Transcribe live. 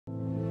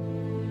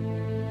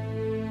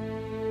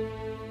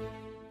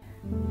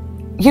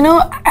You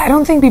know, I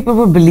don't think people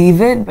will believe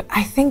it, but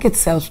I think it's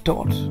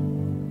self-taught.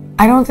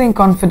 I don't think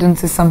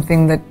confidence is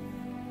something that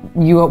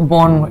you are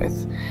born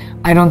with.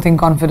 I don't think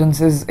confidence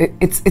is,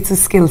 it's a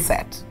skill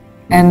set.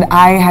 And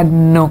I had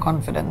no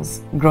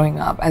confidence growing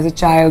up. As a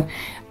child,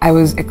 I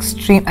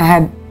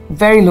had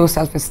very low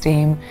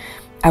self-esteem.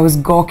 I was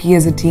gawky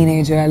as a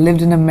teenager. I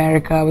lived in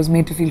America. I was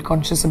made to feel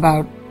conscious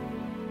about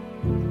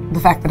the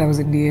fact that I was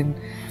Indian.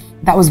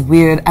 That was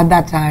weird at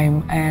that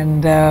time,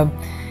 and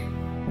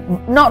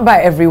not by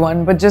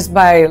everyone, but just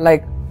by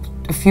like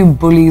a few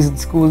bullies in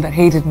school that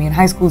hated me, and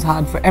high school's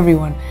hard for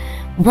everyone.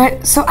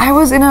 But so I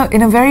was in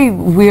a very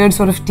weird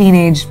sort of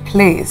teenage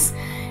place,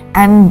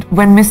 and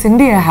when Miss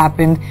India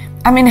happened,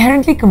 I'm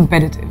inherently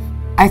competitive.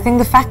 I think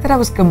the fact that I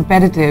was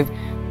competitive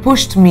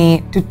pushed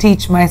me to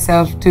teach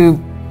myself to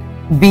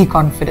be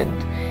confident.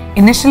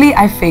 Initially,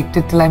 I faked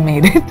it till I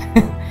made it.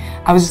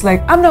 I was just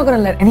like, I'm not gonna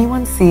let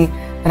anyone see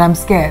that I'm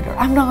scared, or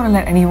I'm not gonna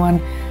let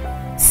anyone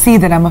see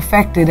that I'm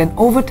affected. And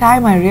over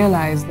time, I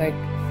realized, like,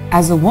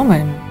 as a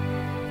woman,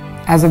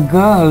 as a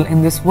girl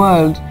in this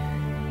world,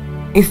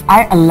 if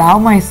I allow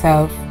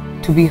myself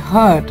to be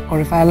hurt,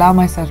 or if I allow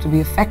myself to be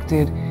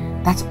affected,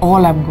 that's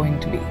all I'm going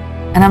to be.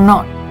 And I'm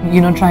not,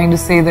 trying to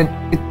say that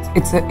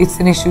it's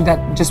an issue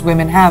that just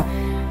women have.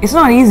 It's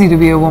not easy to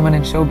be a woman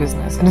in show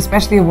business, and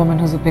especially a woman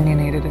who's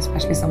opinionated,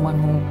 especially someone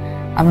who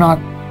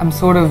I'm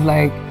sort of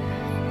like,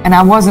 and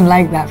I wasn't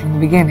like that from the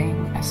beginning.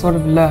 I sort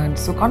of learned.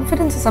 So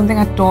confidence is something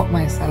I taught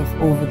myself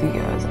over the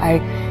years.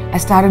 I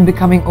started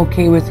becoming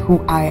okay with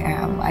who I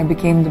am. I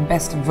became the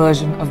best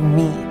version of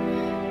me.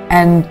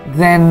 And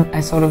then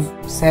I sort of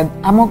said,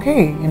 I'm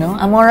okay,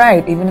 I'm all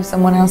right. Even if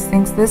someone else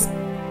thinks this,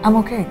 I'm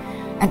okay.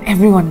 And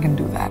everyone can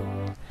do that.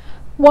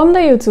 Wanda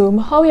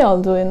YouTube, how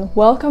y'all doing?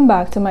 Welcome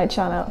back to my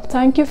channel.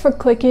 Thank you for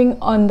clicking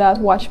on that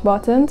watch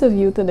button to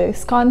view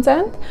today's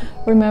content.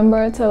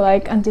 Remember to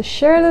like and to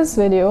share this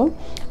video.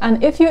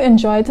 And if you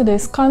enjoyed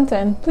today's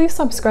content, please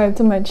subscribe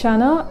to my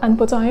channel and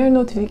put on your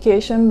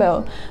notification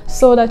bell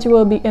so that you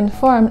will be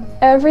informed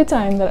every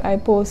time that I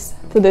post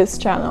to this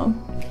channel.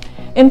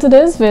 In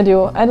today's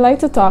video, I'd like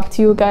to talk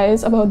to you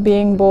guys about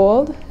being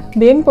bold,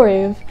 being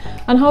brave,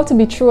 and how to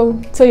be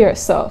true to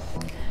yourself.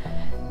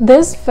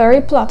 This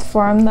very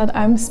platform that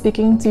I'm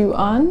speaking to you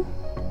on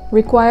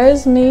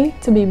requires me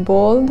to be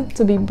bold,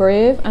 to be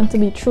brave, and to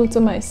be true to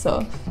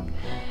myself.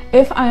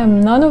 If I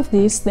am none of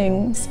these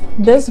things,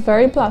 this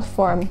very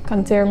platform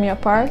can tear me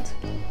apart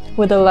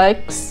with the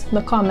likes,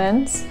 the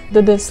comments,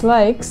 the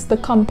dislikes, the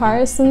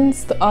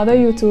comparisons to other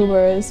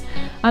YouTubers,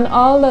 and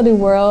all that the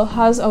world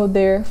has out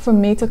there for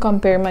me to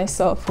compare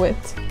myself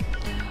with.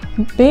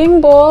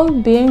 Being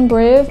bold, being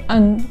brave,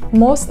 and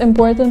most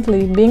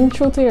importantly, being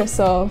true to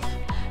yourself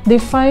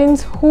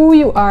defines who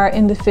you are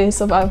in the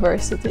face of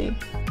adversity.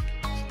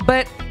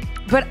 But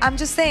I'm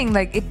just saying,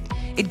 like,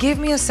 it gave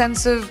me a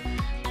sense of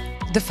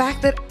the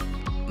fact that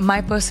my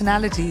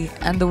personality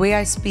and the way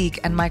I speak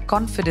and my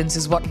confidence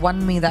is what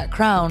won me that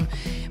crown,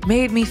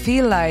 made me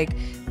feel like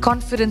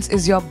confidence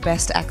is your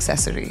best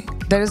accessory.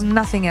 There is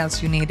nothing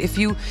else you need.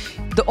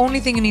 The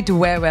only thing you need to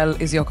wear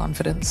well is your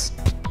confidence.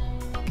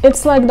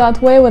 It's like that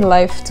way with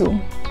life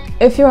too.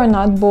 If you are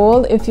not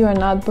bold, if you are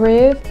not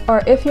brave,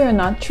 or if you are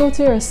not true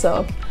to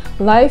yourself,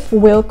 life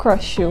will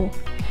crush you.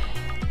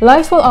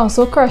 Life will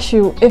also crush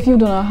you if you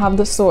do not have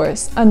the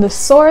source. And the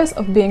source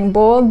of being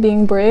bold,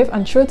 being brave,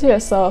 and true to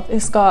yourself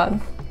is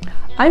God.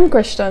 I'm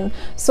Christian,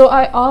 so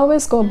I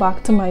always go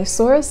back to my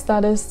source,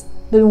 that is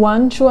the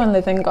one true and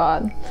living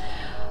God.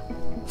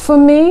 For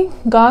me,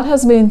 God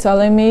has been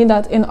telling me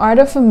that in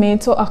order for me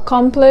to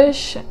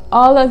accomplish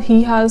all that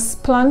He has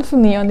planned for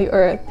me on the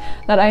earth,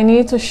 that I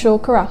need to show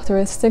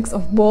characteristics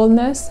of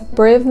boldness,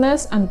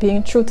 braveness, and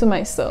being true to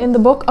myself. In the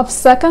book of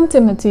 2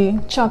 Timothy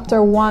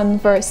chapter 1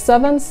 verse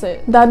 7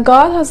 says that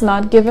God has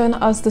not given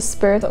us the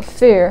spirit of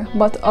fear,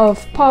 but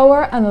of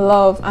power and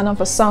love and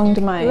of a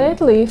sound mind.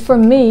 Lately, for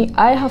me,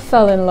 I have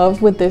fell in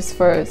love with this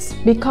verse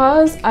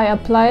because I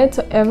apply it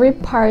to every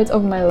part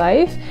of my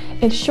life.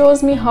 It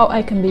shows me how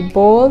I can be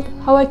bold,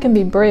 how I can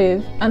be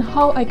brave, and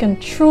how I can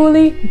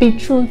truly be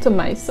true to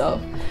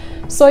myself.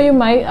 So you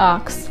might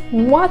ask,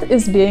 what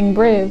is being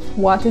brave?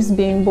 What is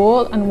being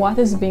bold? And what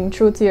is being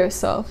true to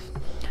yourself?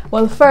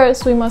 Well,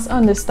 first, we must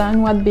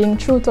understand what being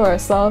true to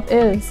ourselves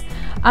is.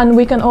 And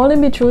we can only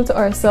be true to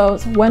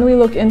ourselves when we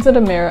look into the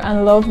mirror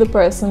and love the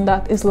person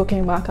that is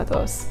looking back at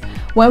us.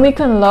 When we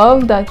can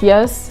love that,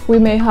 yes, we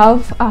may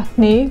have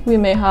acne, we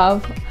may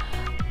have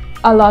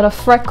a lot of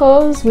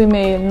freckles, we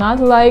may not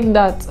like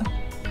that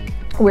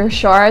we're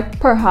short,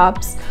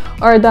 perhaps,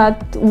 or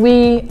that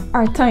we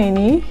are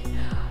tiny,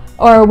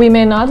 or we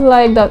may not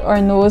like that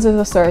our nose is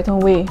a certain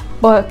way.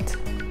 But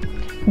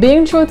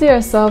being true to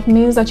yourself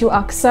means that you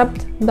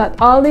accept that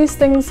all these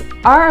things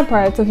are a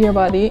part of your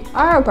body,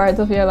 are a part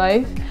of your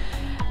life,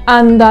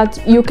 and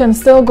that you can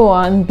still go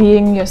on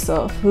being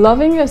yourself,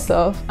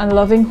 and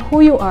loving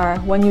who you are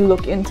when you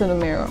look into the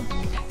mirror.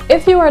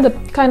 If you are the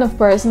kind of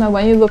person that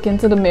when you look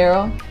into the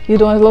mirror, you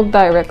don't look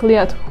directly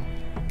at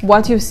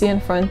what you see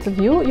in front of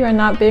you, you're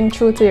not being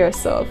true to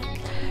yourself.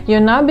 You're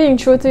not being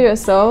true to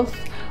yourself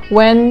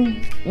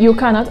when you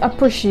cannot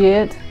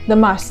appreciate the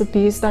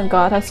masterpiece that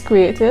God has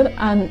created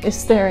and is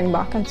staring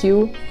back at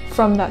you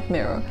from that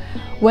mirror.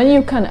 When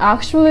you can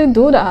actually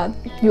do that,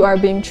 you are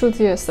being true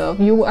to yourself.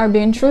 You are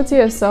being true to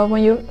yourself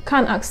when you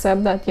can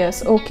accept that,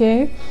 yes,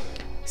 okay,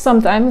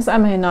 sometimes I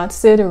may not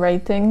say the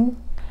right thing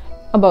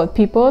about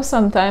people.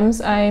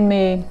 Sometimes I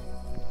may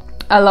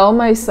allow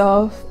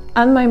myself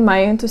and my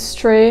mind to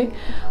stray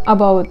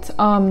about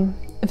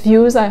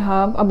views I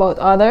have about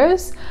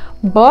others,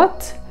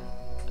 but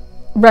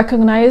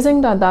recognizing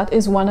that that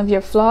is one of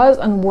your flaws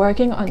and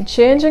working on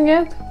changing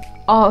it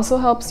also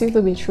helps you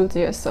to be true to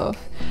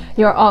yourself.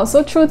 You're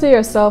also true to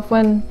yourself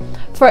when,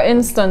 for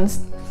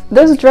instance,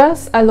 this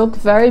dress, I look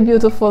very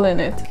beautiful in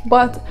it,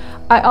 but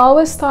I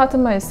always thought to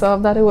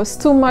myself that it was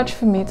too much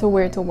for me to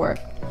wear to work,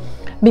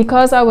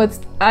 because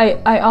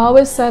I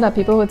always said that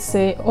people would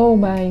say, oh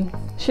my,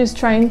 she's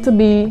trying to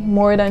be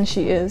more than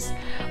she is.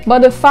 But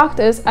the fact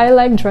is, I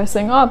like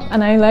dressing up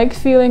and I like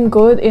feeling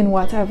good in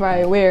whatever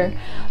I wear.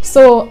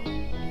 So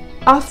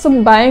after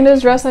buying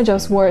this dress, I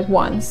just wore it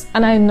once,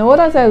 and I know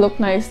that I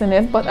look nice in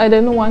it, but I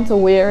didn't want to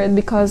wear it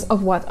because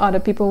of what other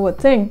people would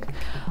think.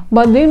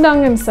 But deep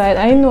down inside,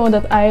 I know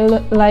that I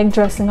like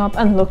dressing up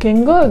and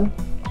looking good.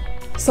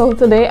 So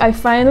today I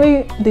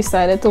finally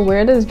decided to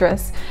wear this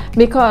dress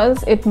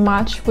because it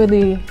matched with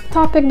the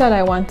topic that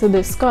I want to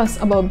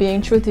discuss about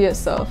being true to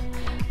yourself.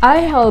 I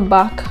held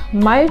back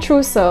my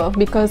true self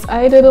because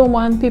I didn't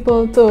want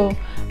people to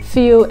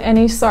feel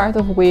any sort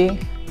of way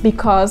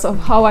because of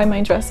how I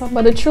might dress up.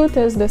 But the truth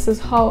is, this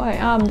is how I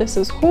am, this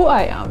is who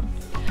I am.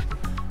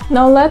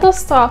 Now let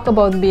us talk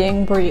about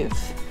being brave.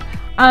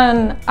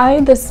 And I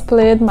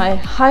displayed my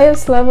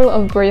highest level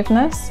of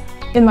braveness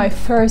in my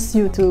first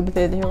YouTube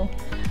video.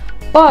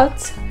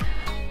 But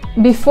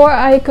before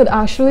I could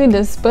actually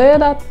display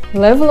that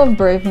level of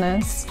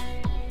braveness,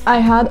 I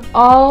had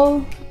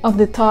all of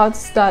the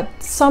thoughts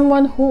that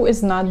someone who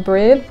is not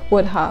brave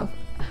would have.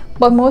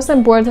 But most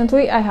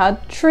importantly, I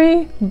had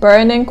 3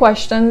 burning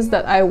questions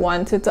that I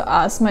wanted to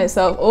ask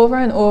myself over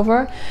and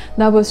over,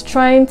 that was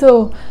trying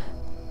to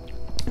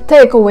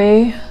take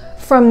away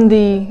from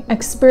the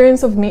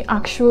experience of me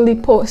actually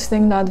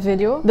posting that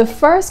video. The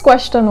first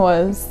question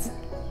was,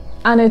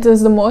 and it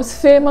is the most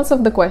famous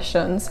of the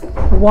questions,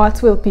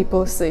 what will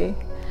people say?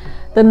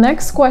 The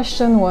next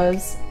question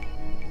was,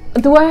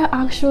 do I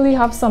actually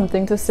have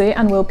something to say,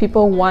 and will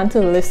people want to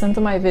listen to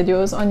my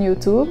videos on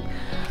YouTube?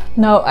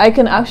 Now I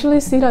can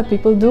actually see that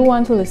people do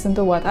want to listen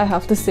to what I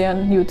have to say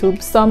on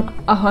YouTube, some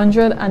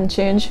 100 and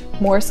change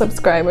more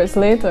subscribers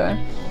later.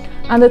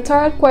 And the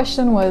third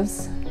question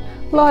was,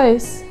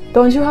 Lois,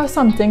 don't you have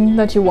something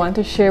that you want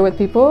to share with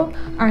people?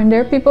 Aren't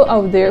there people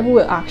out there who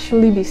will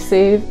actually be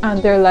saved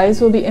and their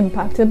lives will be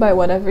impacted by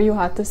whatever you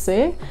had to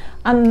say?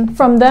 And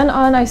from then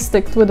on, I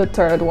sticked with the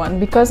third one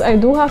because I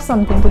do have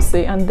something to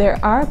say and there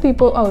are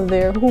people out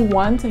there who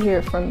want to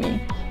hear from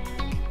me.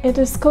 It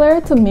is clear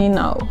to me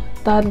now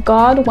that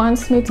God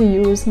wants me to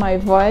use my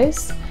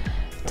voice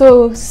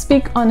to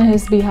speak on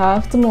His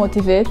behalf, to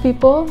motivate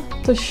people,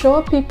 to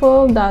show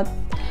people that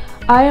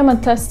I am a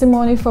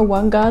testimony for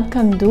what God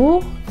can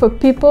do for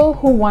people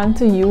who want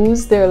to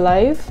use their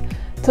life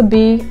to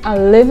be a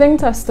living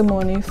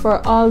testimony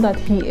for all that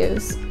He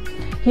is.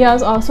 He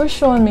has also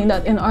shown me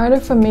that in order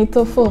for me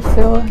to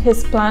fulfill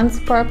His plans,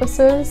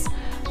 purposes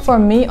for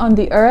me on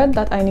the earth,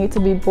 that I need to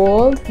be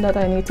bold, that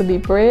I need to be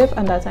brave,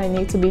 and that I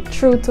need to be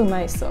true to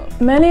myself.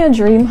 Many a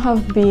dream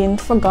have been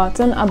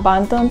forgotten,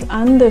 abandoned,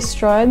 and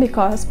destroyed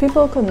because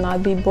people could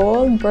not be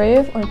bold,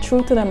 brave, or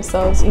true to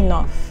themselves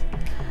enough.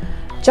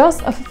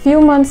 Just a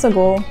few months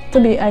ago, to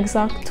be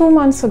exact 2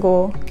 months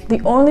ago, the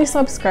only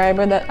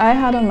subscriber that I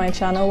had on my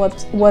channel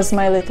was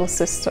my little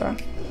sister.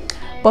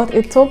 But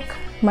it took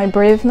my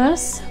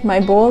braveness, my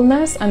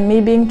boldness, and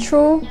me being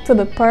true to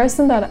the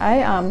person that I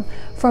am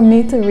for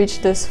me to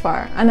reach this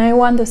far. And I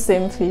want the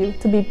same for you,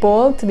 to be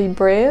bold, to be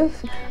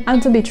brave,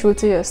 and to be true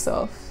to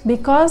yourself.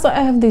 Because I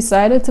have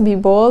decided to be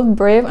bold,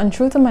 brave, and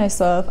true to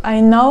myself,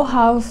 I now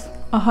have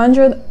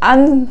 100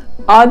 and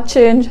odd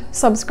change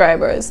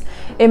subscribers.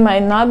 It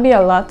might not be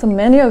a lot to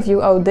many of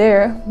you out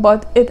there,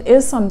 but it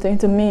is something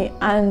to me,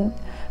 and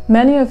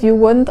many of you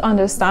wouldn't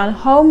understand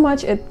how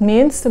much it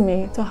means to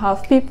me to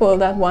have people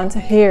that want to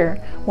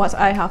hear what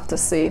I have to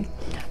say.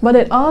 But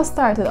it all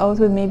started out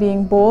with me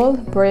being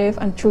bold, brave,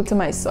 and true to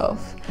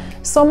myself.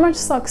 So much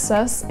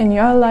success in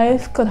your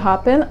life could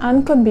happen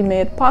and could be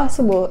made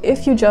possible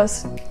if you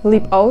just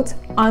leap out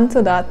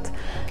onto that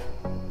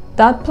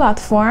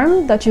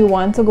platform that you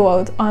want to go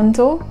out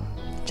onto.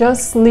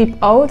 Just leap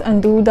out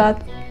and do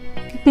that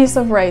piece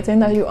of writing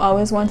that you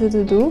always wanted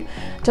to do.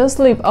 Just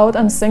leap out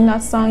and sing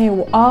that song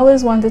you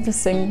always wanted to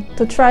sing,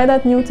 to try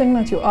that new thing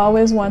that you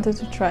always wanted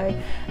to try.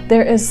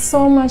 There is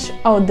so much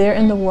out there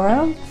in the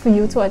world for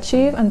you to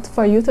achieve and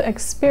for you to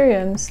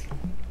experience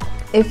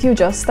if you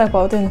just step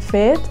out in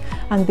faith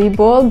and be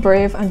bold,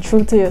 brave, and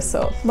true to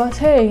yourself. But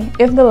hey,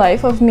 if the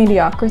life of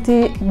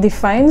mediocrity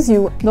defines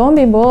you, don't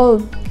be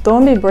bold,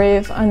 don't be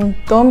brave, and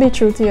don't be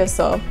true to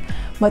yourself.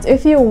 But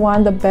if you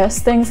want the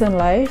best things in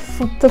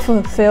life, to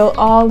fulfill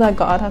all that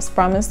God has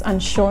promised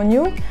and shown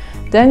you,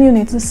 then you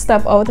need to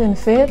step out in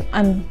faith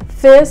and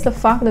face the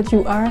fact that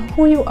you are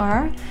who you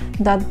are,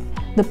 that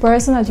the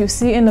person that you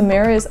see in the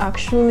mirror is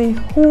actually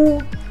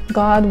who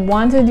God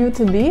wanted you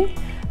to be.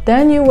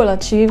 Then you will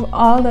achieve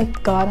all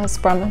that God has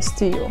promised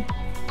to you.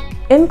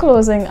 In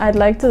closing, I'd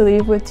like to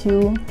leave with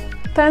you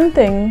 10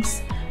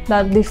 things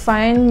that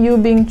define you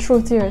being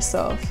true to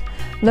yourself.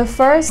 The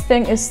first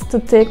thing is to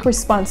take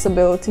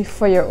responsibility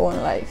for your own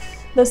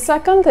life. The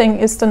second thing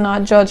is to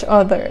not judge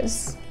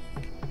others.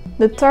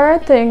 The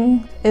third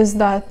thing is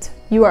that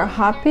you are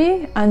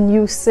happy and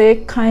you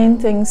say kind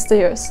things to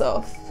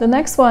yourself. The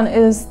next one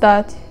is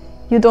that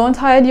you don't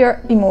hide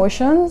your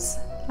emotions.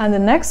 And the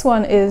next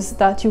one is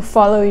that you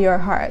follow your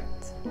heart.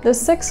 The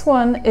sixth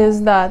one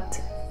is that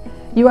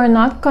you are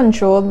not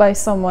controlled by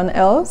someone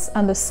else.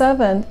 And the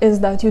seventh is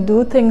that you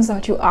do things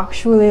that you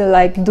actually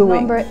like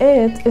doing. Number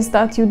 8 is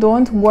that you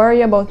don't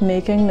worry about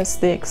making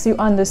mistakes. You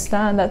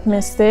understand that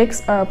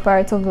mistakes are a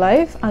part of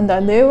life and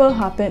that they will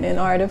happen in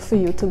order for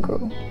you to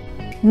grow.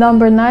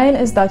 Number 9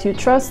 is that you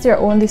trust your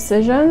own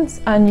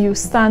decisions and you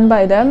stand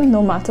by them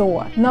no matter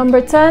what.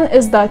 Number 10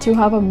 is that you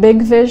have a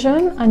big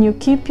vision and you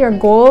keep your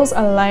goals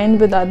aligned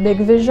with that big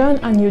vision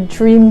and you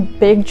dream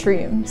big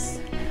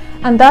dreams.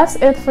 And that's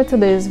it for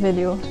today's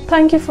video.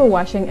 Thank you for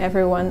watching,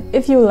 everyone.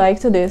 If you like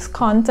today's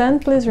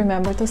content, please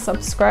remember to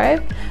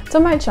subscribe to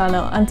my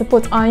channel and to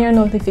put on your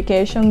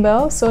notification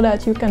bell so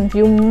that you can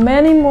view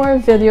many more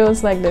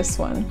videos like this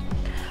one.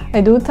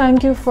 I do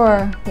thank you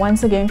for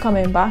once again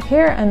coming back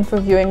here and for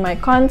viewing my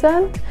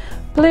content.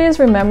 Please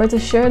remember to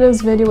share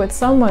this video with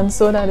someone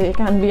so that it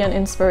can be an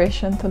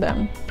inspiration to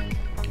them.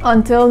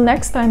 Until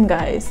next time,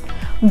 guys.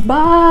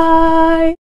 Bye!